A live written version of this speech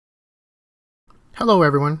Hello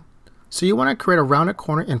everyone. So you want to create a rounded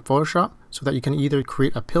corner in Photoshop so that you can either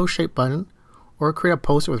create a pill-shaped button or create a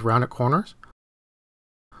poster with rounded corners?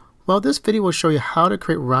 Well, this video will show you how to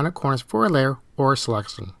create rounded corners for a layer or a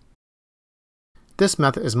selection. This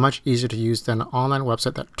method is much easier to use than an online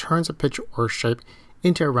website that turns a picture or shape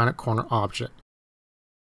into a rounded corner object,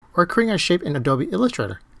 or creating a shape in Adobe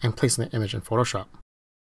Illustrator and placing the image in Photoshop.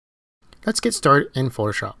 Let's get started in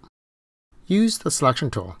Photoshop. Use the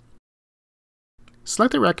Selection tool.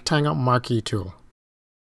 Select the Rectangle Marquee tool.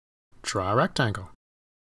 Draw a rectangle.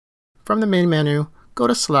 From the main menu, go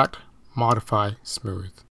to Select, Modify,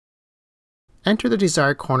 Smooth. Enter the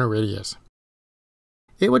desired corner radius.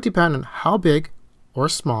 It would depend on how big or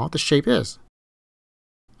small the shape is.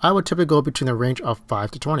 I would typically go between the range of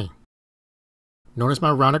 5 to 20. Notice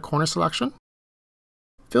my rounded corner selection?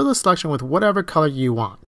 Fill the selection with whatever color you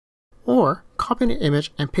want, or copy the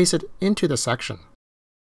image and paste it into the section.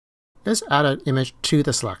 Let's add an image to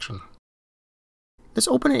the selection. Let's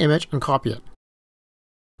open an image and copy it.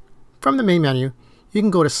 From the main menu, you can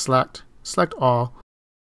go to Select, Select All,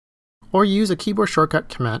 or use a keyboard shortcut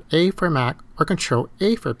Command A for Mac or Control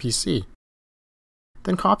A for PC.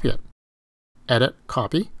 Then copy it. Edit,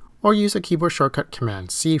 Copy, or use a keyboard shortcut Command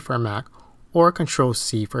C for Mac or Control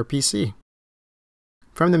C for PC.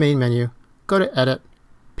 From the main menu, go to Edit,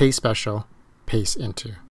 Paste Special, Paste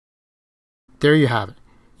Into. There you have it.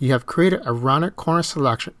 You have created a rounded corner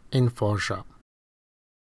selection in Photoshop.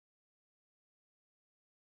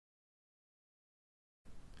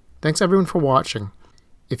 Thanks everyone for watching.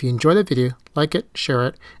 If you enjoyed the video, like it, share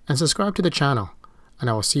it, and subscribe to the channel. And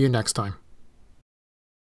I will see you next time.